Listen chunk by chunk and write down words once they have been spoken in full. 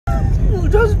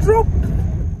just dropped.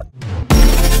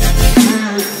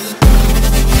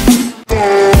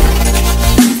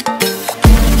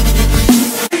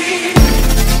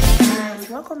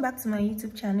 Welcome back to my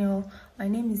YouTube channel. My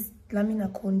name is Lamin,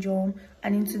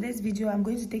 and in today's video I'm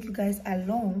going to take you guys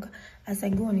along as I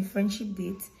go on a friendship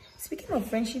date. Speaking of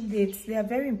friendship dates, they are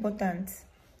very important.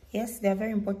 Yes, they are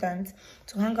very important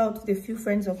to hang out with a few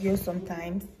friends of yours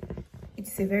sometimes.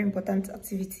 It's a very important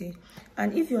activity.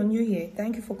 And if you're new here,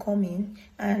 thank you for coming.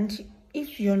 And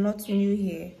if you're not new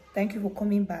here, thank you for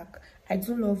coming back. I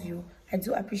do love you. I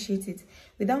do appreciate it.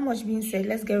 Without much being said,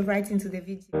 let's get right into the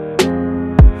video.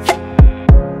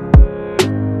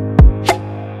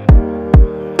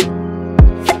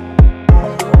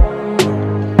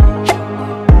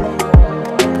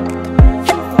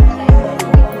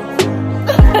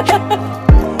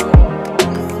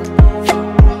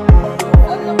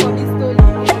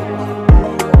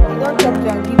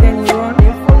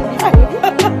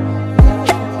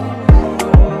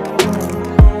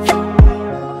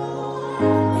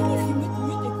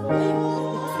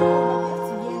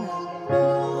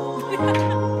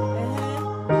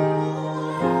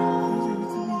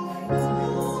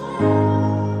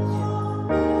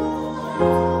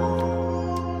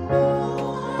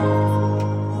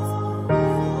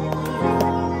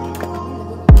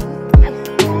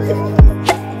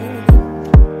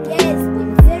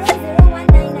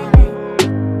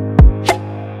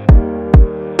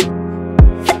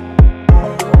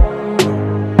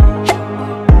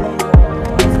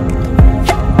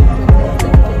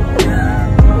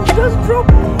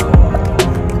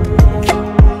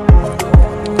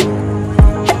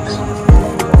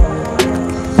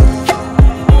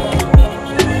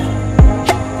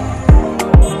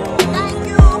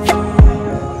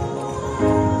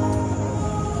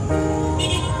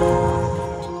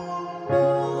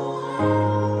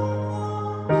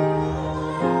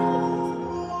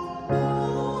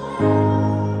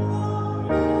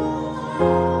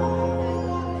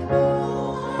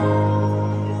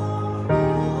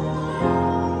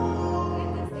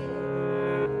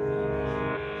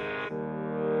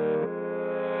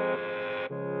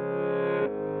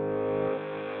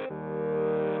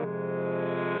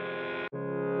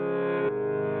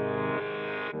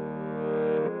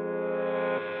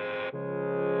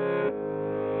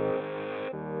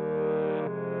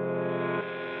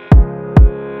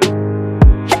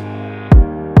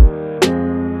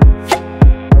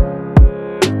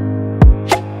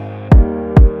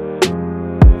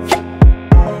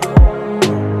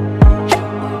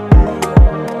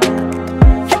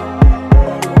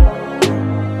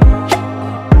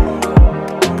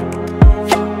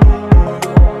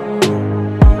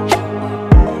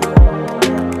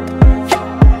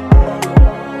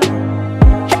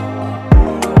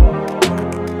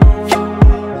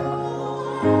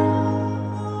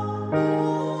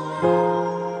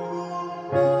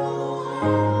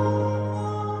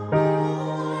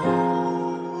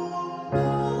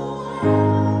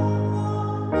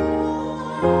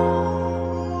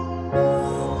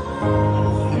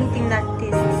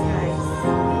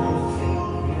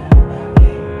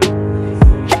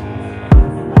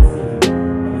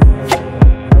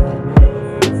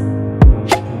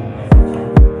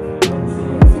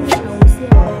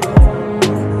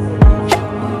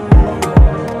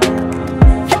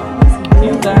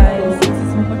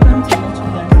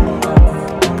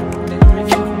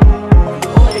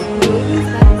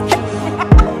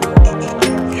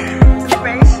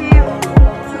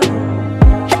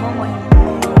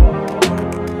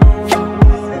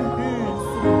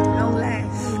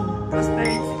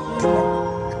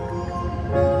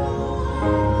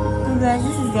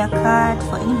 Card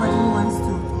for anybody who wants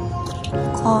to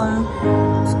call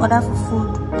to order for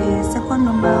food. The second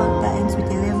number that ends with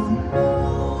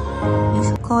 11, you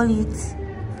should call it.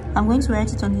 I'm going to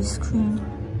write it on the screen,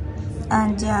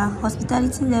 and their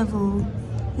hospitality level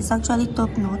is actually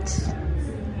top notch.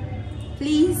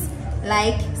 Please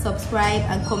like, subscribe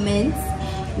and comment.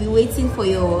 We're waiting for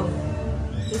your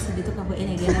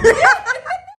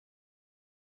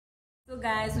So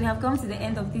guys, we have come to the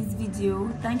end of this video.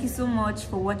 Thank you so much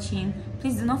for watching.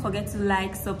 Please do not forget to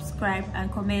like, subscribe and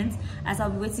comment, as I'll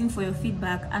be waiting for your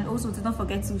feedback. And also do not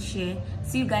forget to share.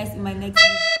 See you guys in my next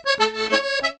video.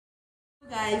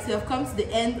 Guys, we have come to the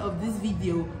end of this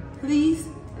video. Please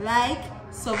like,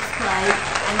 subscribe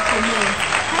and comment.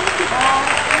 Thank you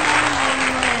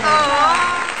all.